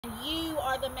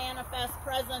are the manifest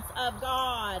presence of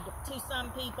God to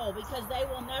some people, because they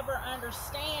will never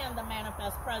understand the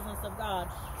manifest presence of God.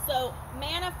 So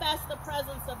manifest the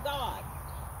presence of God.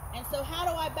 And so how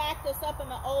do I back this up in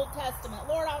the Old Testament?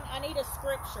 Lord, I need a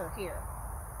scripture here.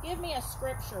 Give me a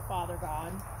scripture, Father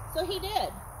God. So he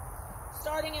did.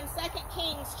 Starting in 2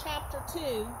 Kings chapter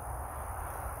 2,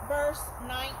 verse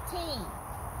 19.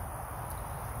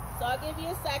 So I'll give you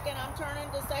a second. I'm turning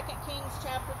to 2 Kings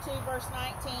chapter 2, verse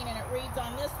 19, and it reads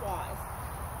on this wise.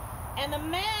 And the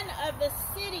men of the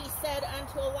city said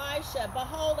unto Elisha,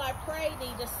 Behold, I pray thee,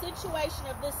 the situation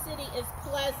of this city is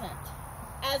pleasant,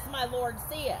 as my Lord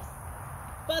seeth.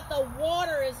 But the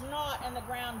water is not, and the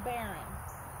ground barren.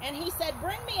 And he said,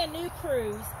 Bring me a new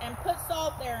cruse, and put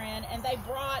salt therein. And they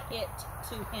brought it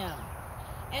to him.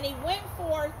 And he went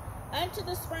forth unto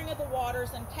the spring of the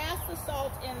waters, and cast the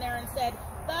salt in there, and said,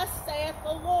 Thus saith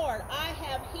the Lord, I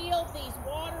have healed these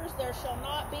waters, there shall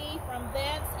not be from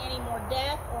thence any more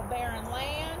death or barren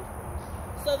land.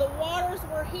 So the waters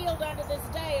were healed unto this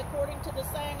day, according to the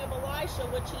saying of Elisha,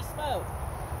 which he spoke.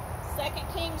 2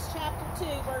 Kings chapter 2,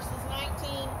 verses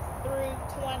 19 through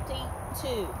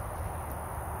 22.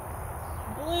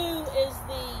 Blue is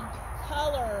the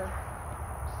color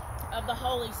of the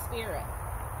Holy Spirit.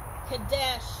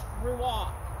 Kadesh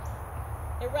Ruach.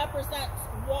 It represents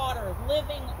water,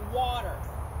 living water.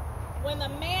 When the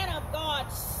man of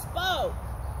God spoke,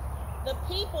 the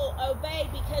people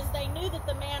obeyed because they knew that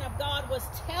the man of God was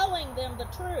telling them the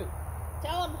truth.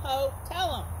 Tell him, Hope.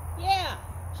 Tell him. Yeah.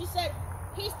 She said,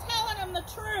 he's telling them the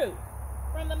truth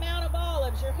from the Mount of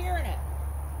Olives. You're hearing it.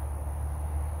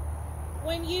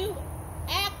 When you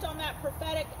act on that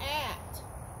prophetic act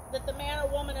that the man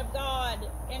or woman of God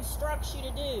instructs you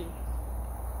to do,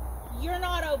 you're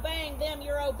not obeying them,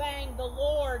 you're obeying the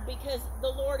Lord, because the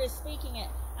Lord is speaking it.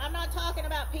 I'm not talking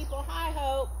about people, Hi,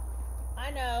 Hope.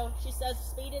 I know. She says,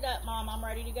 Speed it up, Mom. I'm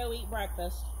ready to go eat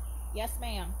breakfast. Yes,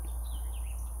 ma'am.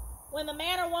 When the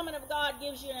man or woman of God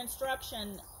gives you an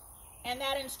instruction, and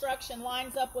that instruction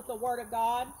lines up with the Word of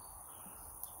God,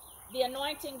 the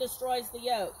anointing destroys the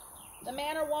yoke. The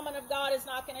man or woman of God is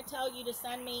not going to tell you to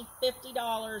send me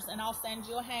 $50 and I'll send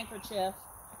you a handkerchief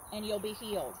and you'll be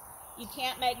healed. You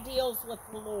can't make deals with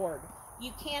the Lord.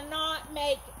 You cannot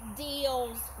make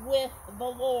deals with the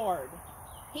Lord.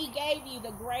 He gave you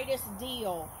the greatest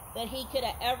deal that he could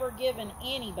have ever given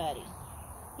anybody.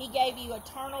 He gave you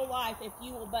eternal life if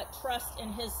you will but trust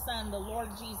in his Son, the Lord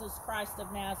Jesus Christ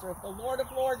of Nazareth, the Lord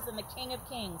of Lords and the King of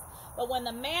Kings. But when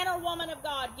the man or woman of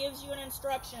God gives you an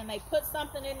instruction and they put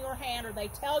something in your hand or they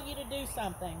tell you to do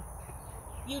something,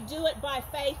 you do it by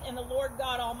faith in the Lord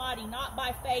God Almighty, not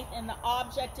by faith in the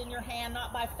object in your hand,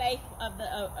 not by faith of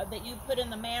that you put in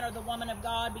the man or the woman of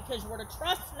God, because we're to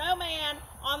trust no man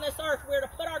on this earth. We're to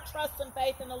put our trust and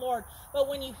faith in the Lord. But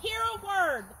when you hear a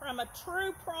word from a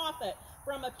true prophet,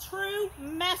 from a true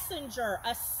messenger,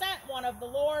 a sent one of the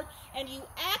Lord, and you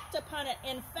act upon it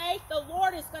in faith, the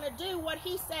Lord is going to do what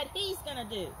he said he's going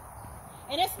to do.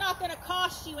 And it's not going to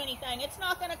cost you anything. It's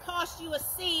not going to cost you a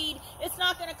seed. It's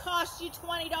not going to cost you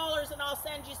 $20 and I'll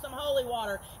send you some holy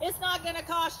water. It's not going to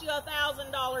cost you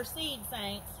 $1,000 seed,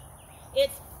 saints.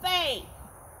 It's faith.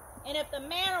 And if the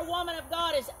man or woman of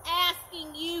God is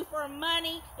asking you for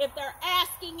money, if they're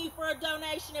asking you for a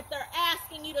donation, if they're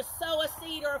asking you to sow a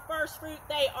seed or a first fruit,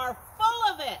 they are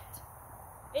full of it.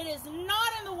 It is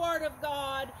not in the Word of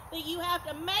God that you have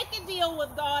to make a deal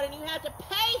with God and you have to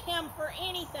pay him for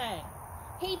anything.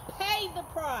 He paid the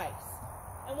price.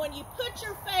 And when you put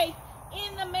your faith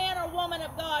in the man or woman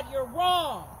of God, you're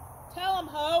wrong. Tell him,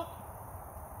 Hope.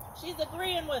 She's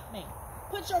agreeing with me.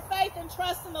 Put your faith and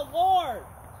trust in the Lord.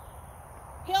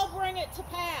 He'll bring it to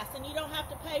pass, and you don't have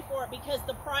to pay for it because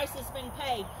the price has been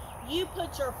paid. You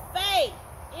put your faith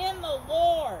in the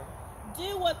Lord.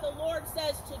 Do what the Lord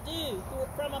says to do.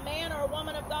 From a man or a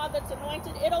woman of God that's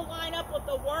anointed, it'll line up with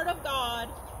the Word of God,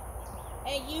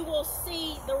 and you will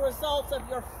see the results of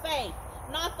your faith,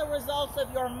 not the results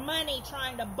of your money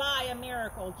trying to buy a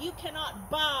miracle. You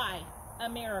cannot buy a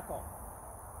miracle.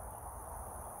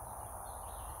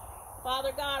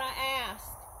 Father God, I ask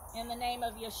in the name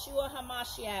of Yeshua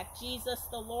HaMashiach, Jesus,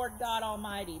 the Lord God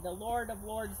Almighty, the Lord of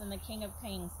Lords and the King of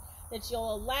Kings, that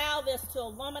you'll allow this to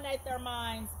illuminate their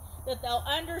minds, that they'll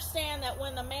understand that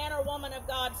when the man or woman of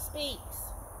God speaks,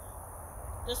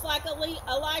 just like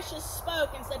Elisha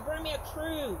spoke and said, Bring me a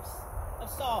cruse of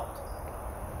salt.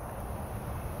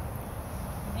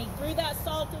 And he threw that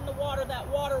salt in the water. That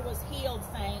water was healed,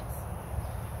 saints.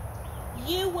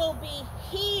 You will be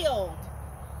healed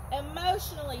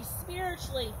emotionally,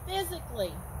 spiritually,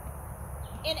 physically,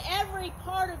 in every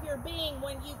part of your being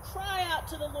when you cry out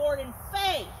to the Lord in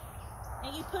faith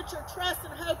and you put your trust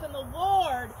and hope in the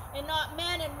Lord and not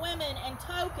men and women and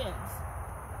tokens.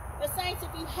 But saints,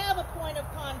 if you have a point of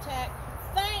contact,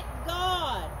 thank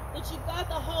God that you've got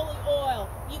the holy oil.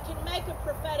 You can make a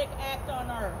prophetic act on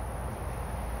earth.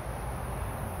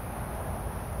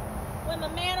 When the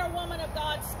man or woman of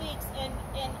God speaks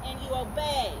and you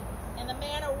obey, and the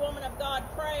man or woman of God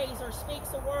prays or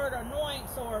speaks a word or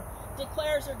anoints or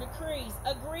declares or decrees,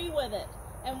 agree with it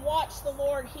and watch the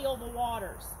Lord heal the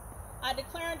waters. I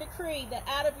declare and decree that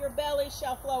out of your belly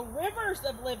shall flow rivers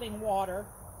of living water.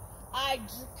 I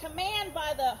command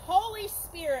by the Holy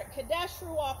Spirit, Kadesh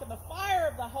Ruach, and the fire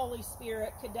of the Holy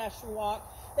Spirit, Kadesh Ruach,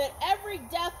 that every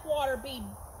death water be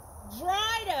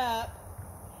dried up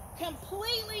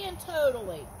completely and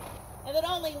totally, and that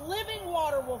only living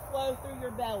water will flow through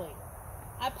your belly.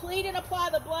 I plead and apply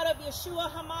the blood of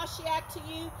Yeshua HaMashiach to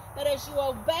you, that as you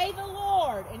obey the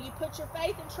Lord and you put your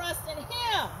faith and trust in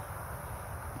Him,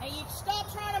 and you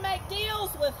stop trying to make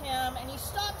deals with Him, and you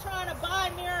stop trying to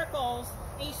buy miracles,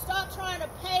 and you stop trying to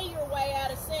pay your way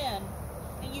out of sin,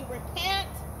 and you repent,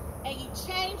 and you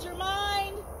change your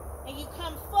mind, and you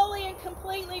come fully and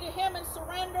completely to Him and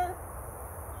surrender,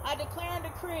 I declare and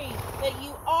decree that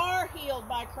you are healed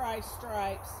by Christ's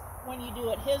stripes when you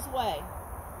do it His way.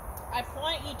 I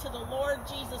point you to the Lord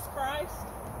Jesus Christ,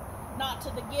 not to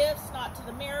the gifts, not to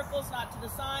the miracles, not to the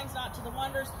signs, not to the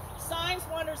wonders. Signs,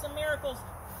 wonders, and miracles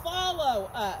follow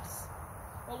us,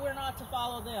 but we're not to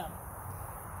follow them.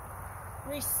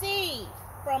 Receive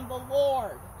from the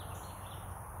Lord.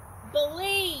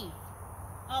 Believe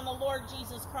on the Lord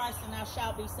Jesus Christ, and thou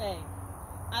shalt be saved.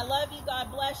 I love you.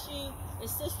 God bless you. A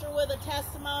sister with a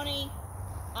testimony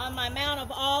on my Mount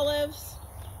of Olives.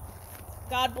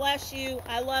 God bless you.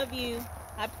 I love you.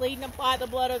 I plead and apply the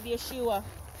blood of Yeshua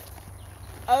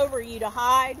over you to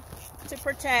hide, to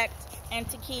protect, and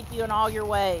to keep you in all your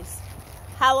ways.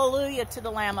 Hallelujah to the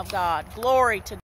Lamb of God. Glory to God.